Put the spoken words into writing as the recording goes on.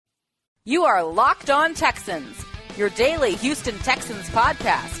You are Locked On Texans, your daily Houston Texans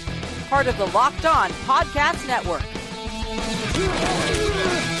podcast, part of the Locked On Podcast Network.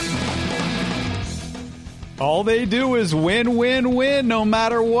 All they do is win, win, win, no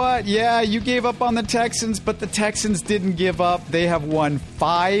matter what. Yeah, you gave up on the Texans, but the Texans didn't give up. They have won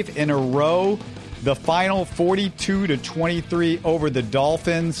 5 in a row. The final 42-23 over the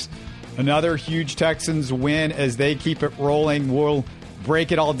Dolphins. Another huge Texans win as they keep it rolling. We'll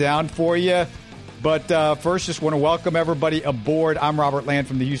break it all down for you. But first, just want to welcome everybody aboard. I'm Robert Land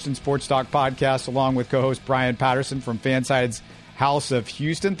from the Houston Sports Talk Podcast, along with co-host Brian Patterson from Fanside's House of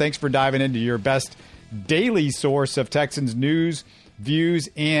Houston. Thanks for diving into your best daily source of Texans news, views,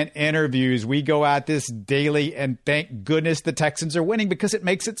 and interviews. We go at this daily, and thank goodness the Texans are winning because it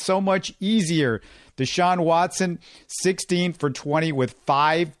makes it so much easier. Deshaun Watson, 16 for 20 with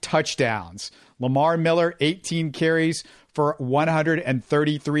 5 touchdowns. Lamar Miller, 18 carries for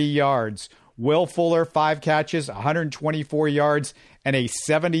 133 yards. Will Fuller, 5 catches, 124 yards, and a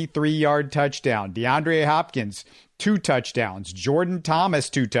 73-yard touchdown. DeAndre Hopkins, 2 touchdowns. Jordan Thomas,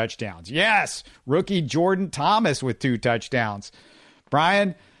 2 touchdowns. Yes, rookie Jordan Thomas with 2 touchdowns.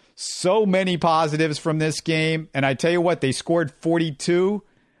 Brian, so many positives from this game. And I tell you what, they scored 42,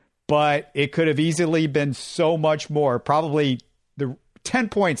 but it could have easily been so much more. Probably the 10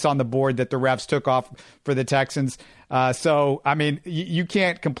 points on the board that the refs took off for the Texans. So, I mean, you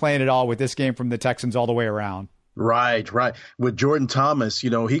can't complain at all with this game from the Texans all the way around. Right. With Jordan Thomas, he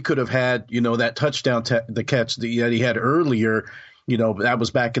could have had, that touchdown, the catch that he had earlier, that was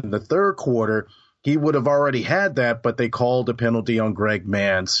back in the third quarter. He would have already had that, but they called a penalty on Greg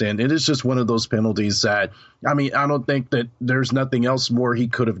Mance. And it is just one of those penalties that, I don't think that there's nothing else more he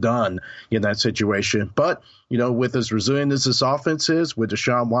could have done in that situation. But, with as resilient as this offense is, with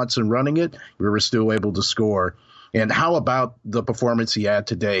Deshaun Watson running it, we were still able to score. And how about the performance he had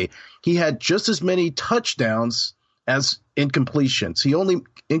today? He had just as many touchdowns as incompletions. He only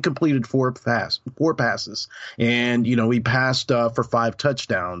incompleted 4 passes. And, he passed for 5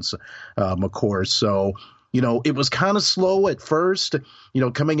 touchdowns, of course. So, it was kind of slow at first,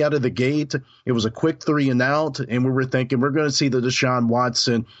 coming out of the gate. It was a quick 3 and out. And we were thinking we're going to see the Deshaun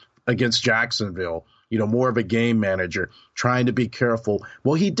Watson against Jacksonville, more of a game manager, trying to be careful.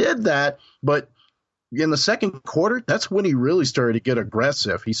 Well, he did that, but in the second quarter, that's when he really started to get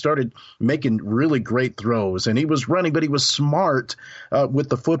aggressive. He started making really great throws, and he was running, but he was smart with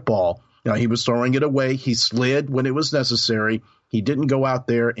the football. He was throwing it away. He slid when it was necessary. He didn't go out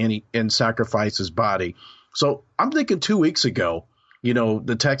there and sacrifice his body. So I'm thinking 2 weeks ago,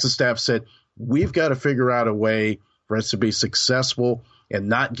 the Texas staff said, we've got to figure out a way for us to be successful and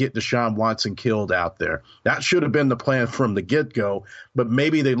not get Deshaun Watson killed out there. That should have been the plan from the get-go, but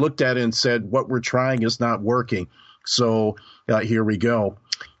maybe they looked at it and said, what we're trying is not working. So here we go.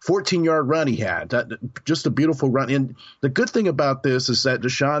 14-yard run he had. Just a beautiful run. And the good thing about this is that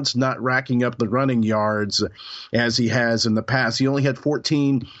Deshaun's not racking up the running yards as he has in the past. He only had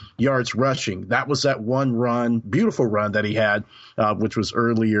 14 yards rushing. That was that one run, beautiful run that he had, which was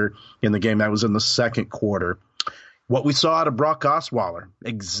earlier in the game. That was in the second quarter. What we saw out of Brock Osweiler,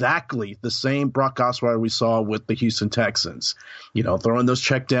 exactly the same Brock Osweiler we saw with the Houston Texans. Throwing those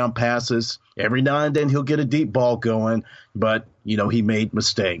check down passes. Every now and then he'll get a deep ball going, but, he made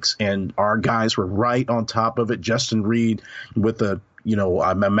mistakes. And our guys were right on top of it. Justin Reed with an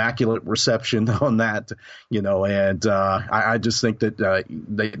immaculate reception on that, and I just think that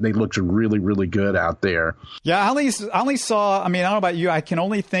they looked really, really good out there. Yeah, I only saw, I don't know about you, I can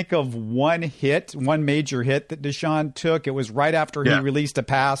only think of one major hit that Deshaun took. It was right after he released a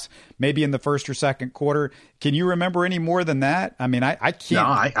pass, maybe in the first or second quarter. Can you remember any more than that? I can't. No,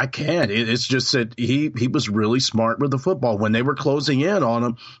 I can't. It's just that he was really smart with the football. When they were closing in on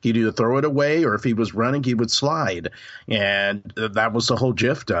him, he'd either throw it away, or if he was running, he would slide. And that was the whole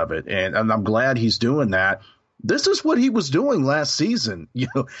gist of it. And I'm glad he's doing that. This is what he was doing last season,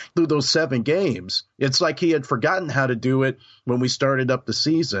 through those 7 games. It's like he had forgotten how to do it when we started up the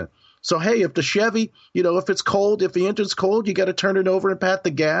season. So, hey, if the Chevy, if it's cold, if the engine's cold, you got to turn it over and pat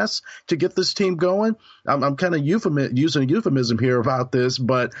the gas to get this team going. I'm kind of using a euphemism here about this,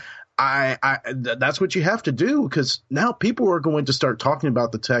 but that's what you have to do, because now people are going to start talking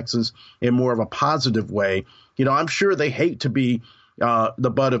about the Texans in more of a positive way. I'm sure they hate to be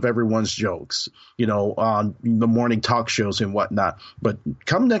the butt of everyone's jokes, on the morning talk shows and whatnot. But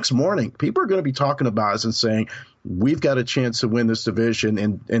come next morning, people are going to be talking about us and saying, we've got a chance to win this division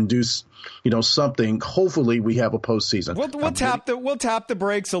and do, something. Hopefully we have a postseason. We'll tap the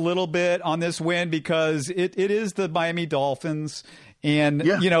brakes a little bit on this win, because it is the Miami Dolphins, and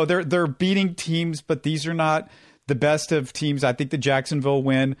they're beating teams, but these are not the best of teams. I think the Jacksonville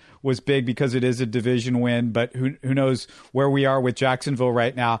win was big because it is a division win, but who knows where we are with Jacksonville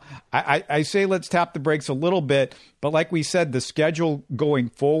right now. I say let's tap the brakes a little bit, but like we said, the schedule going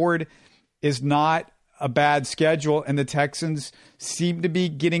forward is not a bad schedule, and the Texans seem to be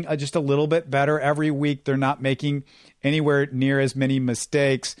getting just a little bit better every week. They're not making anywhere near as many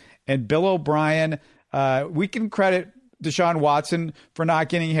mistakes. And Bill O'Brien, we can credit Deshaun Watson for not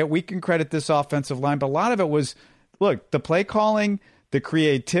getting hit. We can credit this offensive line, but a lot of it was, look, the play calling, the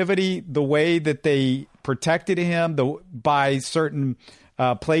creativity, the way that they protected him by certain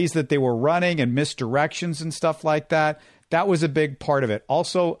plays that they were running and misdirections and stuff like that. That was a big part of it.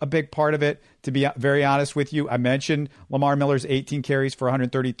 Also, a big part of it, to be very honest with you, I mentioned Lamar Miller's 18 carries for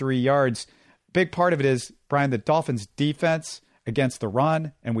 133 yards. Big part of it is, Brian, the Dolphins' defense against the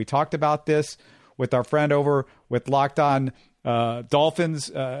run, and we talked about this with our friend over with Locked On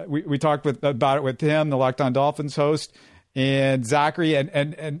Dolphins. We talked about it with him, the Locked On Dolphins host, and Zachary,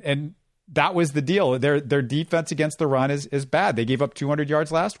 and that was the deal. Their defense against the run is bad. They gave up 200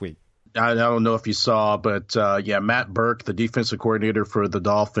 yards last week. I don't know if you saw, but Matt Burke, the defensive coordinator for the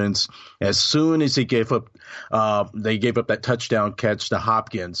Dolphins, as soon as he gave up, they gave up that touchdown catch to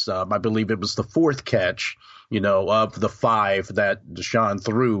Hopkins. I believe it was the fourth catch, of the 5 that Deshaun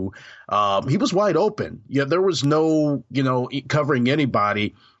threw. He was wide open. Yeah, there was no, covering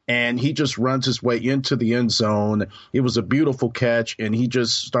anybody. And he just runs his way into the end zone. It was a beautiful catch, and he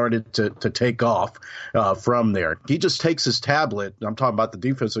just started to take off from there. He just takes his tablet, I'm talking about the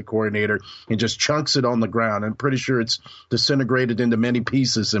defensive coordinator, and just chunks it on the ground. I'm pretty sure it's disintegrated into many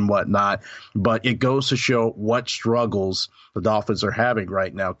pieces and whatnot. But it goes to show what struggles the Dolphins are having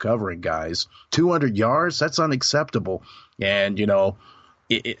right now covering guys. 200 yards, that's unacceptable. And,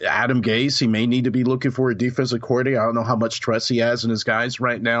 Adam Gase, he may need to be looking for a defensive coordinator. I don't know how much trust he has in his guys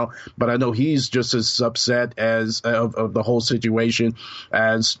right now, but I know he's just as upset as of the whole situation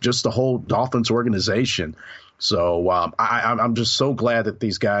as just the whole Dolphins organization. So I'm just so glad that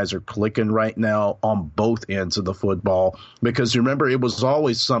these guys are clicking right now on both ends of the football, because remember, it was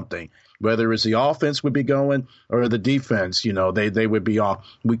always something. Whether it's the offense would be going or the defense, they would be off.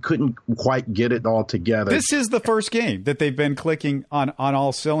 We couldn't quite get it all together. This is the first game that they've been clicking on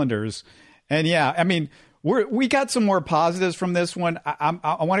all cylinders. And yeah, I mean, we got some more positives from this one.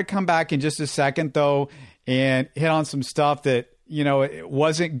 I want to come back in just a second, though, and hit on some stuff that, it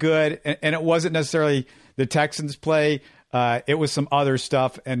wasn't good. And it wasn't necessarily the Texans play. It was some other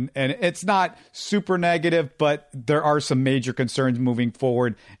stuff, and it's not super negative, but there are some major concerns moving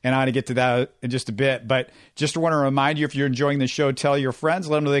forward, and I'm going to get to that in just a bit. But just want to remind you, if you're enjoying the show, tell your friends.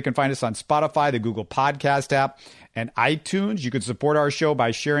 Let them know they can find us on Spotify, the Google Podcast app, and iTunes. You can support our show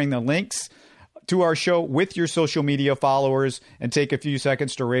by sharing the links to our show with your social media followers, and take a few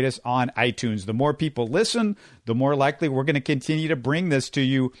seconds to rate us on iTunes. The more people listen, the more likely we're going to continue to bring this to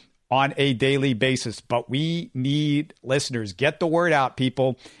you on a daily basis. But we need listeners. Get the word out,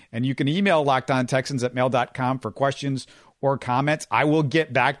 people. And you can email lockedontexans@mail.com for questions or comments. I will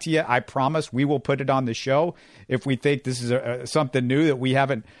get back to you. I promise we will put it on the show. If we think this is something new that we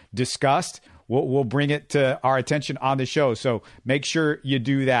haven't discussed, we'll bring it to our attention on the show. So make sure you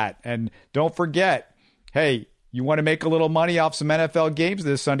do that. And don't forget, hey, you want to make a little money off some NFL games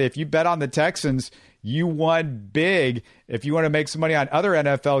this Sunday. If you bet on the Texans, you won big. If you want to make some money on other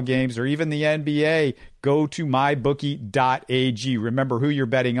NFL games or even the NBA, go to mybookie.ag. Remember, who you're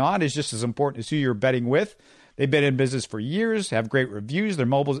betting on is just as important as who you're betting with. They've been in business for years, have great reviews. Their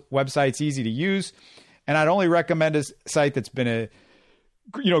mobile website's easy to use. And I'd only recommend a site that's been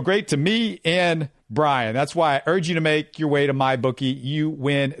great to me and Brian. That's why I urge you to make your way to MyBookie. You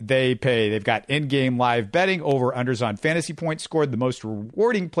win, they pay. They've got in-game live betting, over-unders on fantasy points scored, the most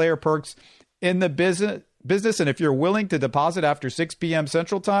rewarding player perks in the business. And if you're willing to deposit after 6 p.m.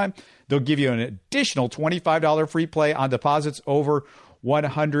 Central Time, they'll give you an additional $25 free play on deposits over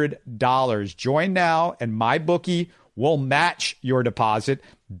 $100. Join now, and MyBookie will match your deposit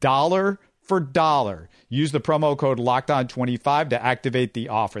dollar for dollar. Use the promo code LOCKEDON25 to activate the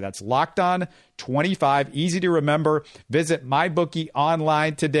offer. That's LOCKEDON25. Easy to remember. Visit MyBookie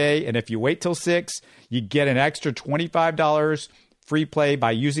online today, and if you wait till 6, you get an extra $25 free play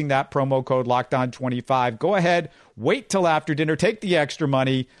by using that promo code LOCKEDON25. Go ahead, wait till after dinner, take the extra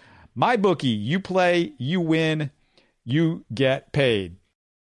money. MyBookie, you play, you win, you get paid.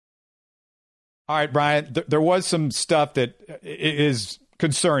 All right, Brian, there was some stuff that is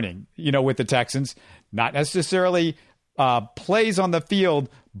concerning, with the Texans. Not necessarily plays on the field,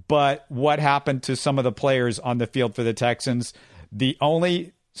 but what happened to some of the players on the field for the Texans. The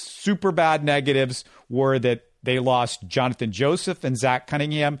only super bad negatives were that they lost Jonathan Joseph and Zach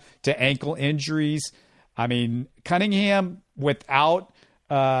Cunningham to ankle injuries. I mean, Cunningham without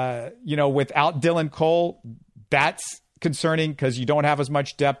Dylan Cole, that's concerning because you don't have as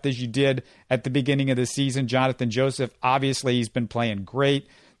much depth as you did at the beginning of the season. Jonathan Joseph, obviously, he's been playing great.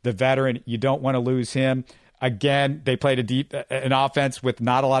 The veteran, you don't want to lose him. Again, they played an offense with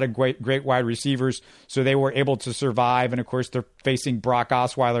not a lot of great wide receivers, so they were able to survive. And, of course, they're facing Brock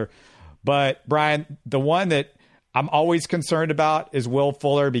Osweiler. But, Brian, the one that I'm always concerned about is Will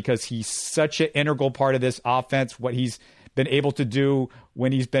Fuller because he's such an integral part of this offense, what he's been able to do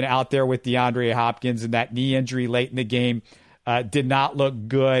when he's been out there with DeAndre Hopkins, and that knee injury late in the game did not look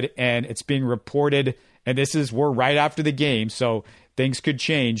good. And it's being reported, and we're right after the game, so things could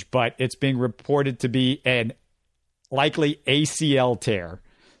change, but it's being reported to be an likely ACL tear.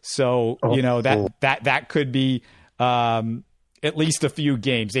 So, that could be at least a few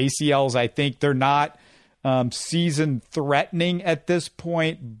games. ACLs, I think they're not season threatening at this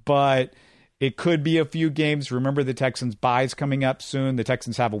point, but it could be a few games. Remember, the Texans' bye is coming up soon. The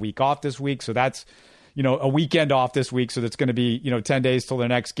Texans have a week off this week, so that's, a weekend off this week, so that's going to be, 10 days till their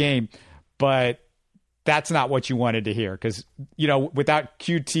next game. But that's not what you wanted to hear because, without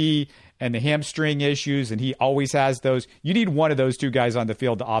QT and the hamstring issues, and he always has those, you need one of those two guys on the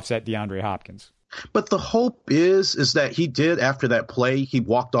field to offset DeAndre Hopkins. But the hope is that he did, after that play, he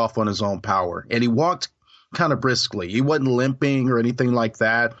walked off on his own power, and he walked kind of briskly. He wasn't limping or anything like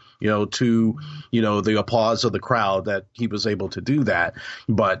that, to, the applause of the crowd that he was able to do that.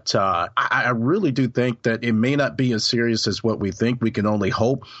 But I really do think that it may not be as serious as what we think. We can only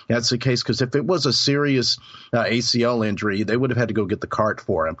hope that's the case, because if it was a serious ACL injury, they would have had to go get the cart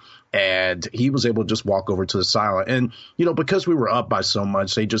for him. And he was able to just walk over to the sideline. And, because we were up by so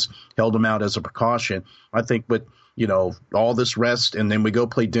much, they just held him out as a precaution. I think with all this rest, and then we go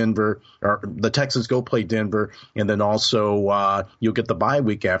play Denver, or the Texans go play Denver, and then also you'll get the bye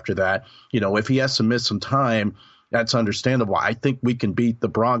week after that. If he has to miss some time, that's understandable. I think we can beat the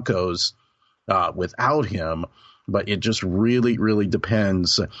Broncos without him, but it just really, really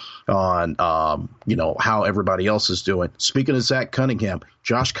depends on, how everybody else is doing. Speaking of Zach Cunningham,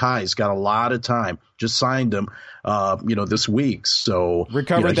 Josh Kai's got a lot of time. Just signed him, this week. So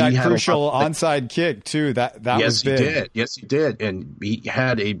recovered that crucial onside kick too. That was big. Did. Yes, he did. And he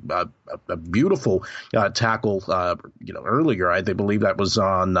had a beautiful tackle, earlier. I believe that was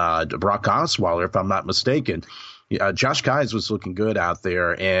on Brock Osweiler, if I'm not mistaken. Josh Kais was looking good out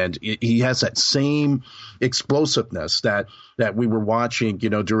there, and he has that same explosiveness that we were watching,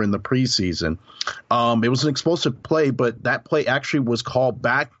 during the preseason. It was an explosive play, but that play actually was called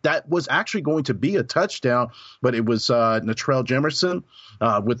back. That was actually going to be a touchdown, but it was Natrell Jemerson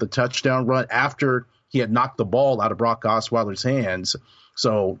with the touchdown run after he had knocked the ball out of Brock Osweiler's hands.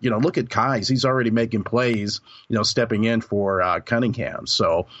 So, look at Kais. He's already making plays, stepping in for Cunningham.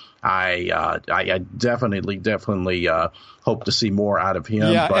 So I definitely hope to see more out of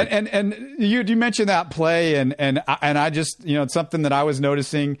him. Yeah, but and you mentioned that play, and I just, it's something that I was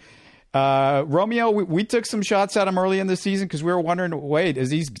noticing. Romeo, we took some shots at him early in the season because we were wondering, wait, is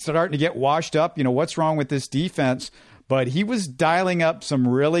he starting to get washed up? What's wrong with this defense? But he was dialing up some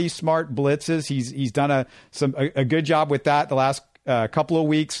really smart blitzes. He's done a good job with that the last couple of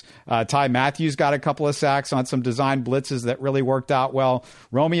weeks. Ty Matthews got a couple of sacks on some design blitzes that really worked out well.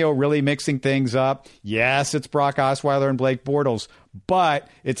 Romeo really mixing things up. Yes, it's Brock Osweiler and Blake Bortles, but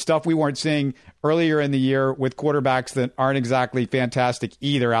it's stuff we weren't seeing earlier in the year with quarterbacks that aren't exactly fantastic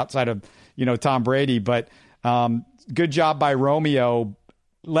either, outside of Tom Brady. But good job by Romeo.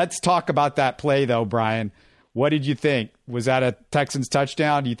 Let's talk about that play though, Brian. What did you think? Was that a Texans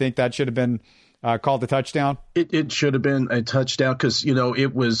touchdown? Do you think that should have been called a touchdown? It should have been a touchdown because,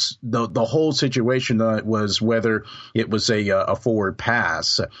 it was the whole situation was whether it was a forward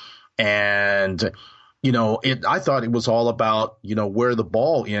pass. And, I thought it was all about, where the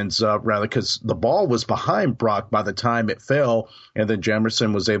ball ends up, rather, because the ball was behind Brock by the time it fell, and then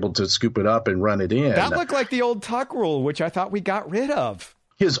Jemerson was able to scoop it up and run it in. That looked like the old tuck rule, which I thought we got rid of.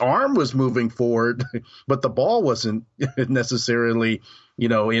 His arm was moving forward, but the ball wasn't necessarily,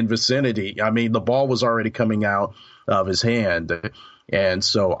 in vicinity. I mean, the ball was already coming out of his hand. And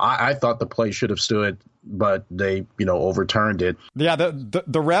so I thought the play should have stood, but they, overturned it. Yeah, the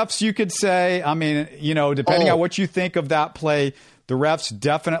refs, you could say, I mean, depending on what you think of that play, the refs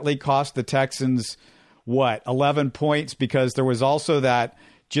definitely cost the Texans, 11 points, because there was also that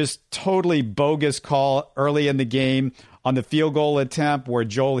just totally bogus call early in the game on the field goal attempt where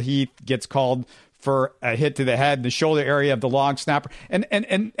Joel Heath gets called for a hit to the head in the shoulder area of the long snapper.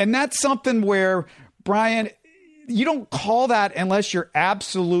 And that's something where, Brian, you don't call that unless you're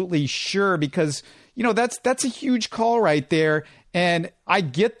absolutely sure, because, that's a huge call right there. And I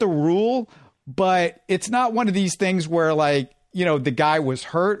get the rule, but it's not one of these things where like, the guy was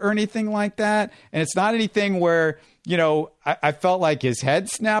hurt or anything like that. And it's not anything where, I felt like his head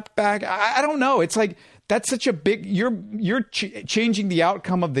snapped back. I don't know. It's like, that's such a big, you're changing the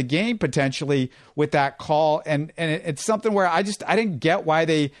outcome of the game potentially with that call. And it's something where I didn't get why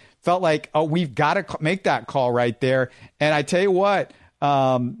they felt like, oh, we've got to make that call right there. And I tell you what,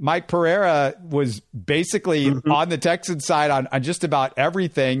 Mike Pereira was basically on the Texans side on just about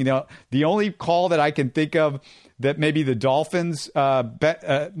everything. The only call that I can think of that maybe the Dolphins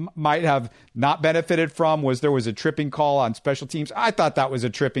might have not benefited from there was a tripping call on special teams. I thought that was a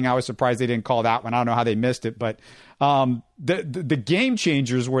tripping. I was surprised they didn't call that one. I don't know how they missed it, but the game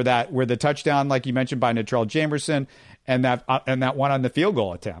changers were the touchdown, like you mentioned, by Natrell Jamerson, and that one on the field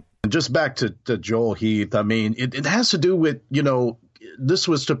goal attempt. Just back to Joel Heath. I mean, it has to do with, this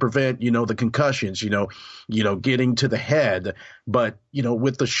was to prevent, the concussions, getting to the head. But,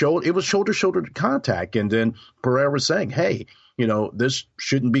 with the shoulder, it was shoulder contact. And then Pereira was saying, hey, this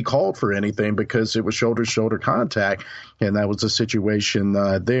shouldn't be called for anything because it was shoulder contact. And that was the situation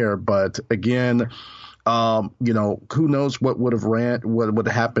there. But again, who knows what would have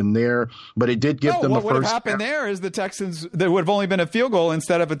happened there, but it did give them the first. What would have happened there is the Texans, there would have only been a field goal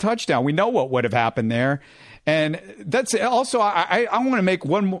instead of a touchdown. We know what would have happened there. And that's also, I want to make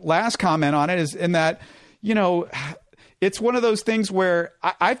one last comment on it is in that, it's one of those things where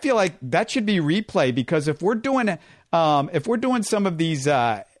I feel like that should be replay, because if we're doing some of these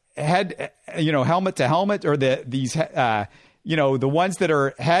head, helmet to helmet, or these the ones that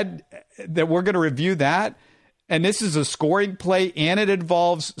are head, that we're going to review that. And this is a scoring play and it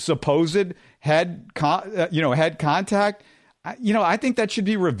involves supposed head contact. I think that should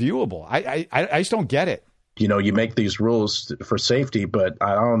be reviewable. I just don't get it. You make these rules for safety, but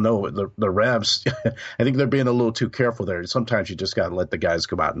I don't know, the refs, I think they're being a little too careful there. Sometimes you just got to let the guys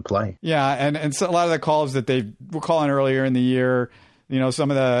go out and play. Yeah. And so a lot of the calls that they were calling earlier in the year, some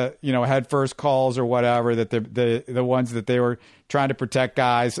of the, head first calls or whatever, that the ones that they were trying to protect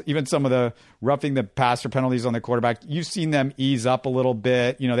guys, even some of the roughing the passer penalties on the quarterback, you've seen them ease up a little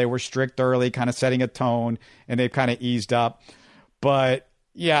bit. They were strict early, kind of setting a tone, and they've kind of eased up. But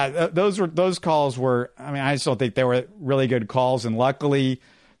yeah, those calls were, I just don't think they were really good calls. And luckily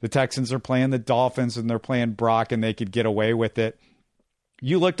the Texans are playing the Dolphins and they're playing Brock, and they could get away with it.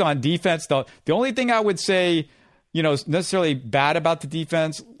 You looked on defense, though. The only thing I would say, necessarily bad about the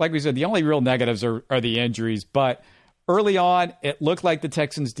defense, like we said, the only real negatives are the injuries. But early on, it looked like the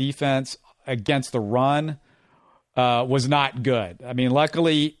Texans' defense against the run was not good.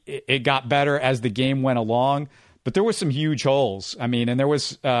 Luckily, it got better as the game went along, but there were some huge holes. And there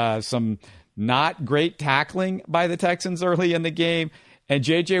was some not great tackling by the Texans early in the game. And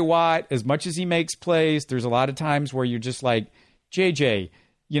J.J. Watt, as much as he makes plays, there's a lot of times where you're just like, J.J.,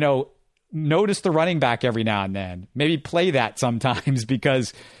 notice the running back every now and then. Maybe play that sometimes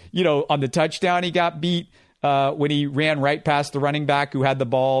because, on the touchdown, he got beat when he ran right past the running back who had the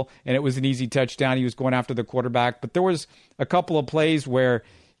ball, and it was an easy touchdown. He was going after the quarterback. But there was a couple of plays where,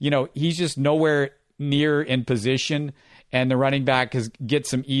 he's just nowhere near in position, and the running back gets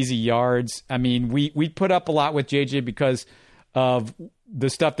some easy yards. We put up a lot with JJ because of the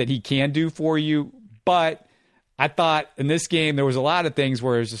stuff that he can do for you. But I thought in this game, there was a lot of things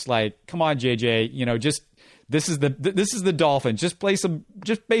where it was just like, come on, JJ, this is the Dolphins. Just play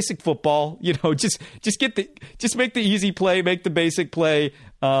just basic football, just make the easy play, make the basic play.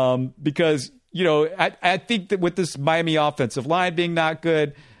 Because, I think that with this Miami offensive line being not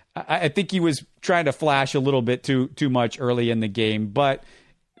good, I think he was trying to flash a little bit too much early in the game, but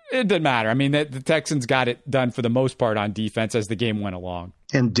it didn't matter. The Texans got it done for the most part on defense as the game went along.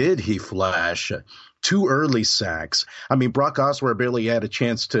 And did he flash? 2 early sacks. Brock Osweiler barely had a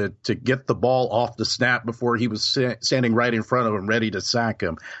chance to get the ball off the snap before he was standing right in front of him, ready to sack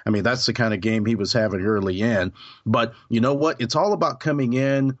him. That's the kind of game he was having early in. But you know what? It's all about coming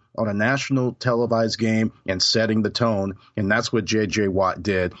in on a national televised game and setting the tone, and that's what J.J. Watt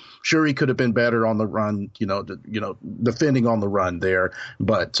did. Sure, he could have been better on the run, defending on the run there.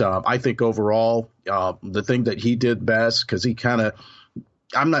 But I think overall, the thing that he did best, because he kind of,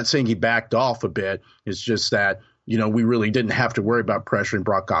 I'm not saying he backed off a bit. It's just that, we really didn't have to worry about pressuring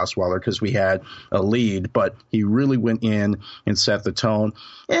Brock Osweiler because we had a lead, but he really went in and set the tone.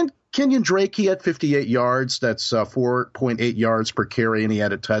 And Kenyon Drake, he had 58 yards. That's 4.8 yards per carry, and he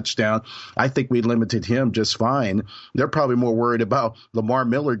had a touchdown. I think we limited him just fine. They're probably more worried about Lamar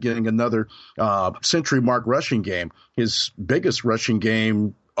Miller getting another century mark rushing game, his biggest rushing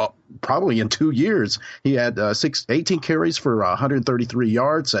game probably in 2 years. He had 18 carries for 133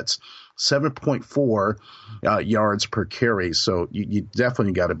 yards. That's 7.4 yards per carry. So you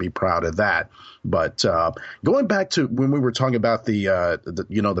definitely got to be proud of that. But going back to when we were talking about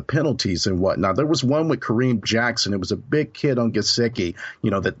the penalties and whatnot, there was one with Kareem Jackson. It was a big kid on Gesicki,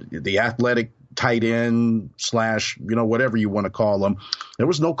 the athletic tight end / whatever you want to call him. There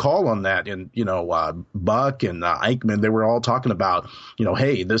was no call on that. And, Buck and Eichmann, they were all talking about,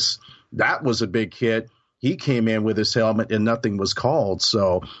 hey, that was a big hit. He came in with his helmet and nothing was called.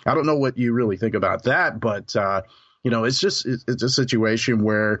 So I don't know what you really think about that, but it's a situation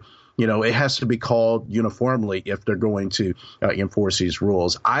where, it has to be called uniformly if they're going to enforce these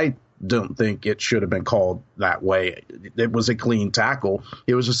rules. I don't think it should have been called that way. It was a clean tackle.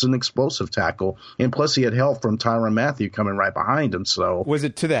 It was just an explosive tackle. And plus he had help from Tyrann Mathieu coming right behind him. So was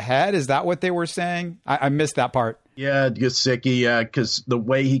it to the head? Is that what they were saying? I missed that part. Yeah, Gesicki, because the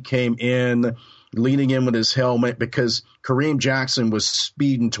way he came in, leaning in with his helmet, because Kareem Jackson was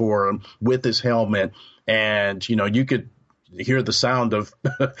speeding toward him with his helmet. And, you could hear the sound of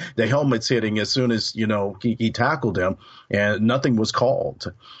the helmets hitting as soon as, he tackled him, and nothing was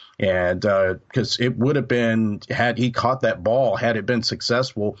called. And because it would have been, had he caught that ball, had it been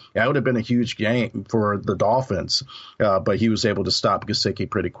successful, that would have been a huge game for the Dolphins. But he was able to stop Gesicki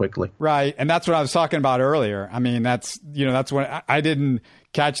pretty quickly. Right. And that's what I was talking about earlier. I mean, that's when I didn't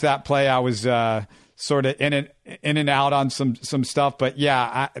catch that play. I was sort of in and out on some stuff. But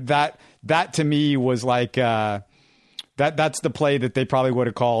yeah, that to me was like that's the play that they probably would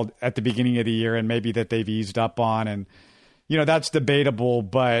have called at the beginning of the year, and maybe that they've eased up on. And that's debatable,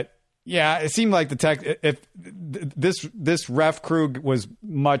 but yeah, it seemed like if this ref crew was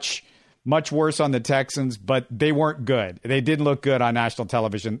much worse on the Texans, but they weren't good. They didn't look good on national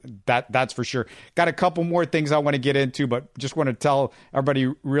television. That's for sure. Got a couple more things I want to get into, but just want to tell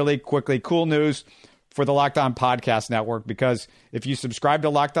everybody really quickly. Cool news for the Locked On Podcast Network, because if you subscribe to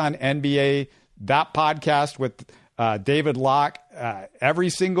Locked On NBA, that podcast with David Locke every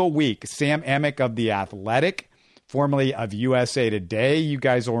single week, Sam Amick of The Athletic, formerly of USA Today. You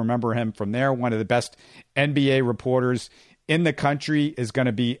guys will remember him from there. One of the best NBA reporters in the country is going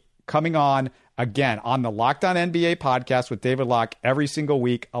to be coming on again on the Locked On NBA podcast with David Locke every single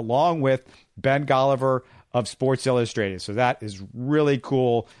week, along with Ben Golliver of Sports Illustrated. So that is really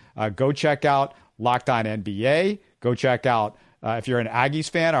cool. Go check out Locked On NBA. Go check out, if you're an Aggies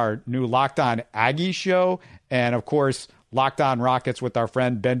fan, our new Locked On Aggies show. And of course, Locked On Rockets with our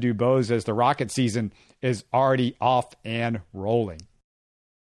friend Ben Dubose, as the Rocket season is already off and rolling.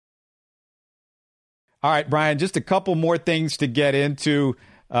 All right, Brian, just a couple more things to get into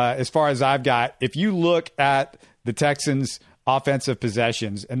as far as I've got. If you look at the Texans' offensive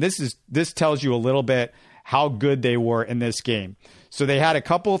possessions, and this tells you a little bit how good they were in this game. So they had a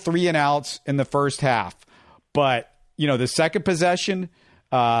couple 3-and-outs in the first half, but the second possession,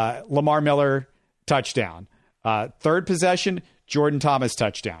 Lamar Miller touchdown. Third possession, Jordan Thomas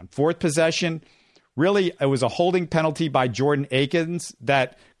touchdown. Fourth possession, really, it was a holding penalty by Jordan Akins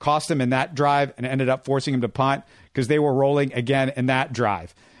that cost him in that drive and ended up forcing him to punt because they were rolling again in that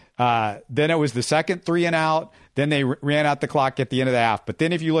drive. Then it was the second 3-and-out. Then they ran out the clock at the end of the half. But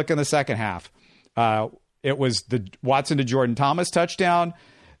then if you look in the second half, it was the Watson to Jordan Thomas touchdown.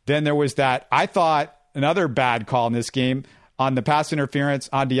 Then there was that, I thought, another bad call in this game on the pass interference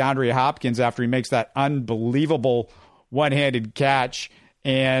on DeAndre Hopkins after he makes that unbelievable one-handed catch.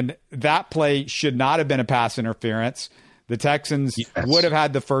 And that play should not have been a pass interference. The Texans would have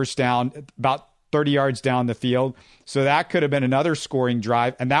had the first down about 30 yards down the field. So that could have been another scoring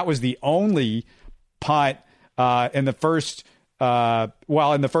drive. And that was the only punt in the first 5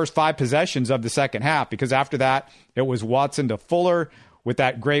 possessions of the second half, because after that, it was Watson to Fuller with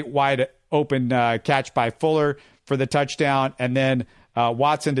that great wide open catch by Fuller for the touchdown. And then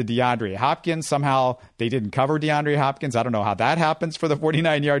Watson to DeAndre Hopkins. Somehow they didn't cover DeAndre Hopkins. I don't know how that happens for the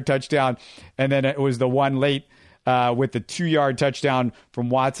 49-yard touchdown. And then it was the one late with the 2-yard touchdown from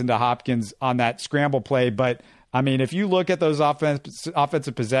Watson to Hopkins on that scramble play. But, I mean, if you look at those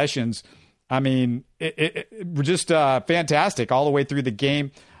offensive possessions, I mean, it just fantastic all the way through the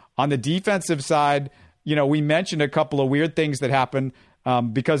game. On the defensive side, we mentioned a couple of weird things that happened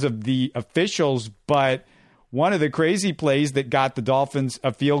because of the officials, but one of the crazy plays that got the Dolphins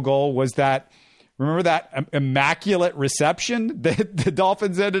a field goal was that, remember that immaculate reception that the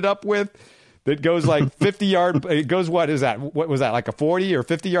Dolphins ended up with that goes like 50-yard, it goes, what is that? What was that, like a 40 or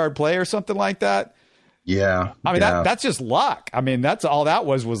 50-yard play or something like that? Yeah. I mean, that's just luck. I mean, that's all that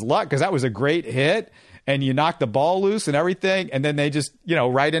was luck, because that was a great hit and you knocked the ball loose and everything. And then they just,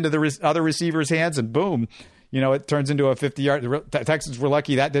 right into the other receiver's hands and boom, it turns into a 50-yard. The Texans were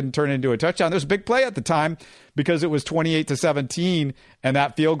lucky that didn't turn into a touchdown. There's a big play at the time because it was 28-17, and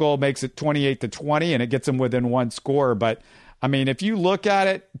that field goal makes it 28-20, and it gets them within one score. But, I mean, if you look at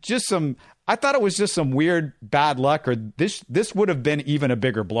it, I thought it was just some weird bad luck, or this would have been even a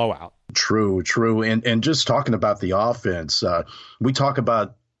bigger blowout. True. And just talking about the offense, we talk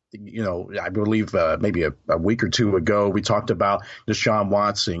about, I believe maybe a week or two ago, we talked about Deshaun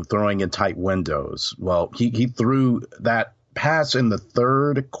Watson throwing in tight windows. Well, he threw that pass in the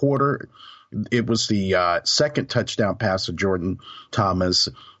third quarter. It was the second touchdown pass of Jordan Thomas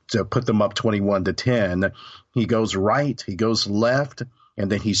to put them up 21-10. He goes right, he goes left, and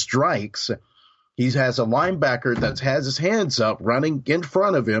then he strikes. He has a linebacker that has his hands up running in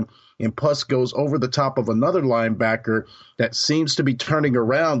front of him, and plus goes over the top of another linebacker that seems to be turning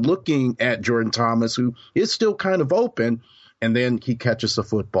around looking at Jordan Thomas, who is still kind of open, and then he catches the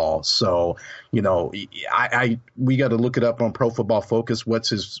football. So, we got to look it up on Pro Football Focus, what's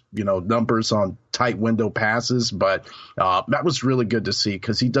his, numbers on tight window passes. But that was really good to see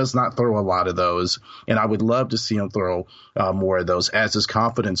because he does not throw a lot of those. And I would love to see him throw more of those as his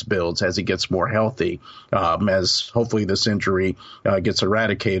confidence builds, as he gets more healthy, as hopefully this injury gets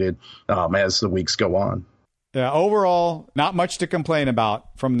eradicated as the weeks go on. Yeah, overall, not much to complain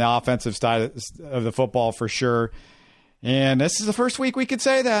about from the offensive side of the football for sure. And this is the first week we could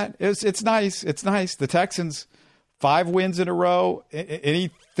say that. It's nice. It's nice. The Texans, 5 wins in a row.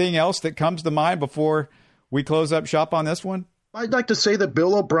 Anything else that comes to mind before we close up shop on this one? I'd like to say that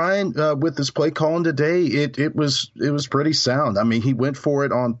Bill O'Brien, with his play calling today, it was pretty sound. I mean, he went for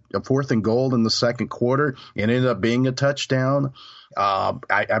it on a 4th and goal in the second quarter. It ended up being a touchdown.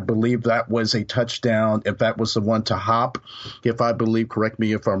 I believe that was a touchdown. If that was the one to Hop, if I believe, correct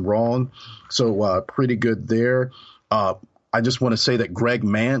me if I'm wrong. So pretty good there. I just want to say that Greg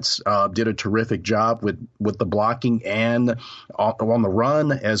Mance did a terrific job with the blocking and on the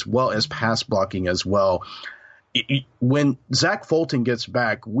run, as well as pass blocking as well. When Zach Fulton gets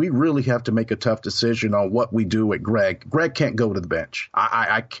back, we really have to make a tough decision on what we do with Greg. Greg can't go to the bench.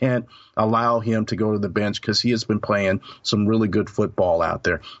 I can't allow him to go to the bench because he has been playing some really good football out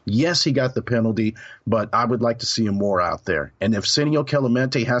there. Yes, he got the penalty, but I would like to see him more out there. And if Senio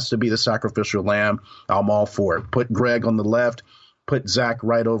Kelemete has to be the sacrificial lamb, I'm all for it. Put Greg on the left. Put Zach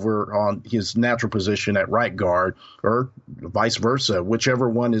right over on his natural position at right guard, or vice versa, whichever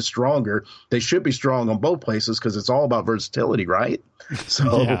one is stronger. They should be strong on both places because it's all about versatility, right?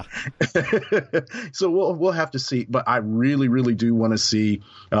 So, yeah. So we'll have to see. But I really, really do want to see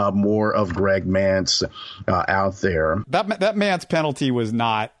more of Greg Mance out there. That Mance penalty was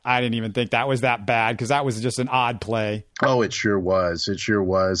not. I didn't even think that was that bad because that was just an odd play. Oh, it sure was. It sure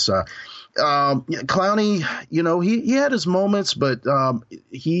was. Clowney, he had his moments, but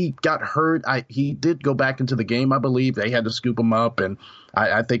he got hurt. He did go back into the game, I believe. They had to scoop him up, and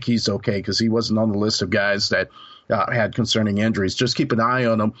I think he's okay because he wasn't on the list of guys that had concerning injuries. Just keep an eye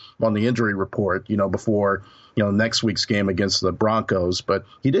on him on the injury report, before next week's game against the Broncos. But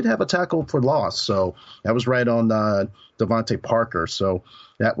he did have a tackle for loss, so that was right on Devontae Parker. So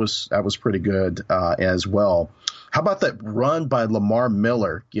that was pretty good as well. How about that run by Lamar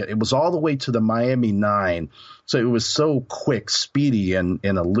Miller? Yeah, it was all the way to the Miami 9. So it was so quick, speedy, and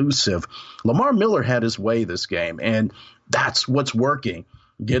elusive. Lamar Miller had his way this game, and that's what's working.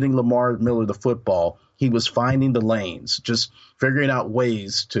 Getting Lamar Miller the football. He was finding the lanes, just figuring out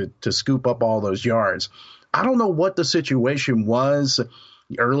ways to scoop up all those yards. I don't know what the situation was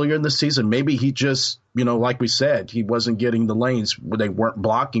earlier in the season. Maybe he just, like we said, he wasn't getting the lanes where they weren't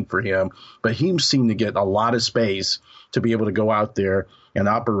blocking for him, but he seemed to get a lot of space to be able to go out there and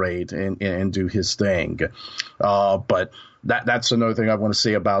operate and do his thing. But that's another thing I want to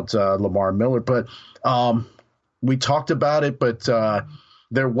say about Lamar Miller. But we talked about it, but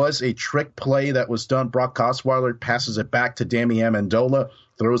there was a trick play that was done. Brock Osweiler passes it back to Danny Amendola,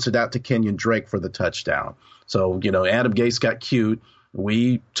 throws it out to Kenyon Drake for the touchdown. So, Adam Gase got cute.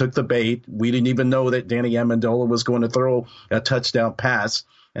 We took the bait. We didn't even know that Danny Amendola was going to throw a touchdown pass,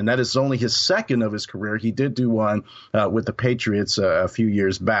 and that is only his second of his career. He did do one with the Patriots a few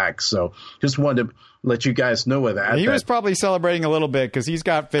years back. So just wanted to let you guys know of that. He was probably celebrating a little bit because he's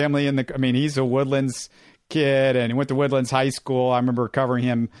got family he's a Woodlands kid, and he went to Woodlands High School. I remember covering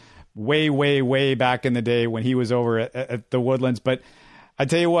him way, way, way back in the day when he was over at the Woodlands. But I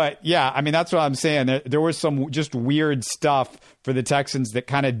tell you what, that's what I'm saying. There was some just weird stuff for the Texans that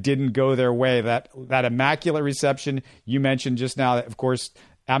kind of didn't go their way. That immaculate reception you mentioned just now, of course,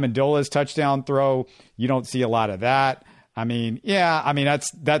 Amendola's touchdown throw, you don't see a lot of that.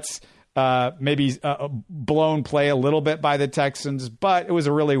 That's maybe a blown play a little bit by the Texans, but it was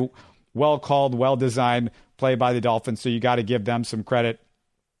a really well-called, well-designed play by the Dolphins, so you got to give them some credit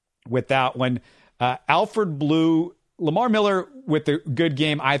with that one. Alfred Blue, Lamar Miller with a good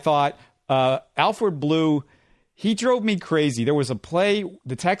game, I thought. Alfred Blue, he drove me crazy. There was a play,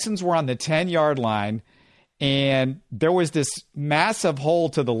 the Texans were on the 10-yard line, and there was this massive hole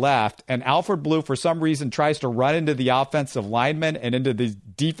to the left, and Alfred Blue, for some reason, tries to run into the offensive lineman and into the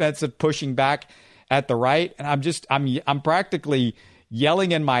defensive pushing back at the right. And I'm practically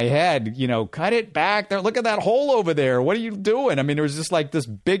yelling in my head, cut it back there. Look at that hole over there. What are you doing? I mean, there was just like this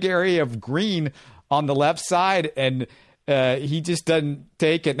big area of green on the left side, and he just doesn't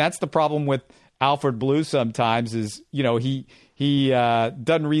take it. And that's the problem with Alfred Blue sometimes is, he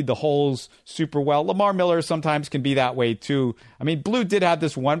doesn't read the holes super well. Lamar Miller sometimes can be that way too. I mean, Blue did have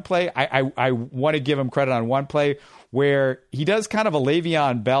this one play. I want to give him credit on one play where he does kind of a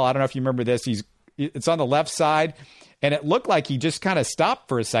Le'Veon Bell. I don't know if you remember this. It's on the left side, and it looked like he just kind of stopped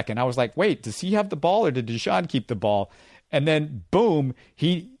for a second. I was like, wait, does he have the ball or did Deshaun keep the ball? And then boom,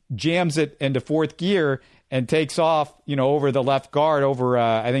 he jams it into fourth gear and takes off, over the left guard over,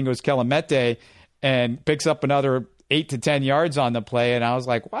 I think it was Kelemete, and picks up another 8 to 10 yards on the play. And I was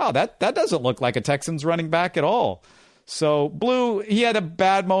like, wow, that doesn't look like a Texans running back at all. So Blue, he had a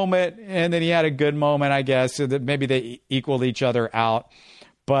bad moment and then he had a good moment, I guess, so that maybe they equaled each other out.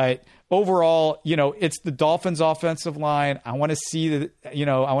 But overall, it's the Dolphins offensive line. I want to see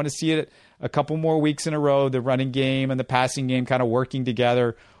it a couple more weeks in a row, the running game and the passing game kind of working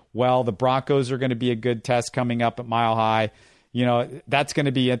together. Well, the Broncos are going to be a good test coming up at Mile High. That's going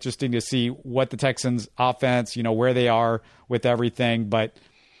to be interesting to see what the Texans offense, where they are with everything. But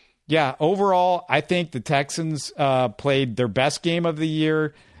yeah, overall, I think the Texans played their best game of the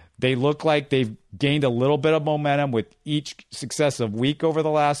year. They look like they've gained a little bit of momentum with each successive week over the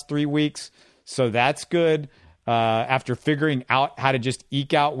last 3 weeks. So that's good. After figuring out how to just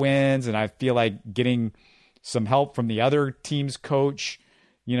eke out wins, and I feel like getting some help from the other team's coach,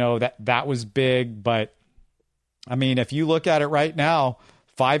 that was big. But I mean, if you look at it right now,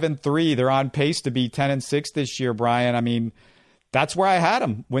 5-3, they're on pace to be 10-6 this year, Brian. I mean, that's where I had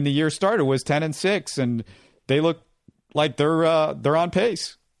them when the year started, was 10-6, and they look like they're on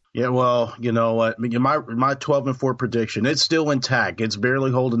pace. Yeah, well, you know what? My 12-4 prediction, it's still intact. It's barely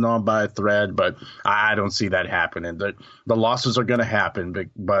holding on by a thread, but I don't see that happening. The losses are going to happen,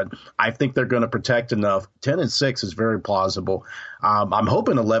 but I think they're going to protect enough. 10-6 is very plausible. I'm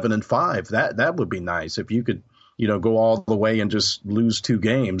hoping 11-5. That would be nice if you could, go all the way and just lose 2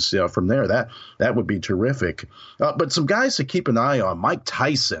 games from there. That would be terrific. But some guys to keep an eye on. Mike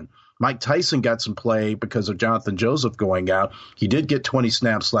Tyson. Mike Tyson got some play because of Jonathan Joseph going out. He did get 20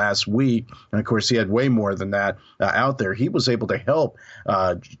 snaps last week, and of course he had way more than that out there. He was able to help,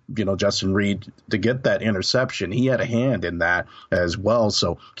 Justin Reed to get that interception. He had a hand in that as well.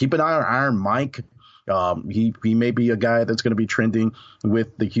 So keep an eye on Iron Mike. He may be a guy that's going to be trending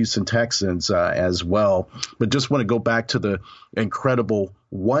with the Houston Texans as well. But just want to go back to the incredible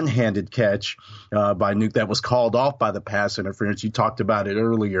one-handed catch by Nuke that was called off by the pass interference. You talked about it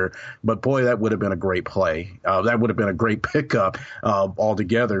earlier, but boy, that would have been a great play. That would have been a great pickup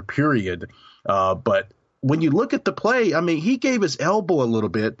altogether, period. But when you look at the play, I mean, he gave his elbow a little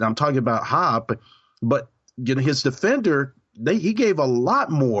bit. I'm talking about Hop, but his defender, he gave a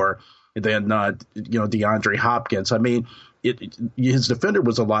lot more than DeAndre Hopkins. I mean, his defender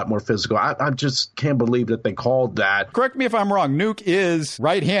was a lot more physical. I just can't believe that they called that. Correct me if I'm wrong. Nuke is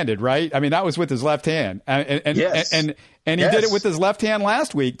right-handed, right? I mean, that was with his left hand, and yes. and he did it with his left hand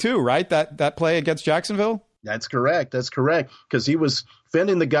last week too, right? That play against Jacksonville. That's correct. Because he was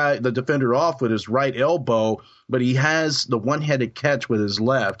fending the defender off with his right elbow, but he has the one-handed catch with his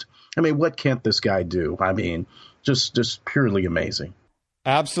left. I mean, what can't this guy do? I mean, just purely amazing.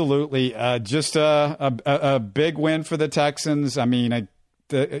 Absolutely. Just a big win for the Texans. I mean,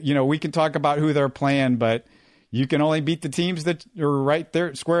 we can talk about who they're playing, but you can only beat the teams that are right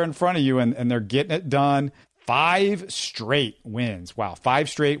there square in front of you, and they're getting it done. 5 straight wins. Wow, 5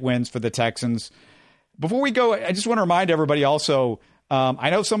 straight wins for the Texans. Before we go, I just want to remind everybody also, I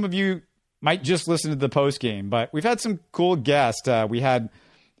know some of you might just listen to the postgame, but we've had some cool guests. We had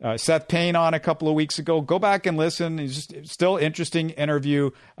Seth Payne on a couple of weeks ago. Go back and listen. It's just still interesting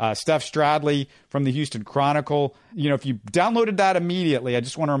interview. Steph Stradley from the Houston Chronicle. If you downloaded that immediately, I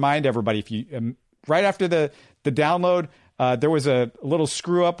just want to remind everybody, if you right after the download, there was a little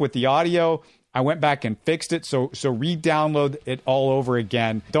screw up with the audio. I went back and fixed it, so re-download it all over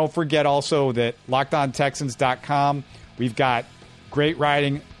again. Don't forget also that LockedOnTexans.com, we've got great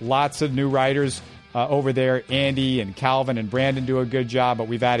writing, lots of new writers over there. Andy and Calvin and Brandon do a good job, but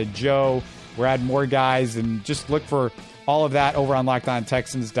we've added Joe. We're adding more guys, and just look for all of that over on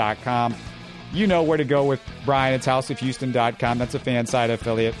LockedOnTexans.com. you know where to go with Brian. It's houseofhouston.com. That's a fan side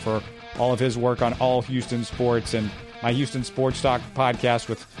affiliate for all of his work on all Houston sports, and my Houston Sports Talk podcast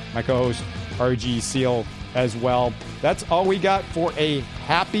with my co-host RG Seal as well. That's all we got for a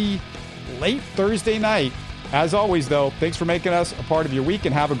happy late Thursday night. As always, though, thanks for making us a part of your week,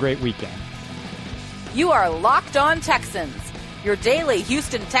 and have a great weekend. You are Locked On Texans, your daily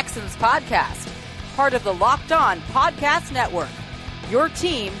Houston Texans podcast, part of the Locked On Podcast Network, your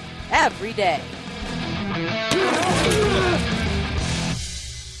team every day.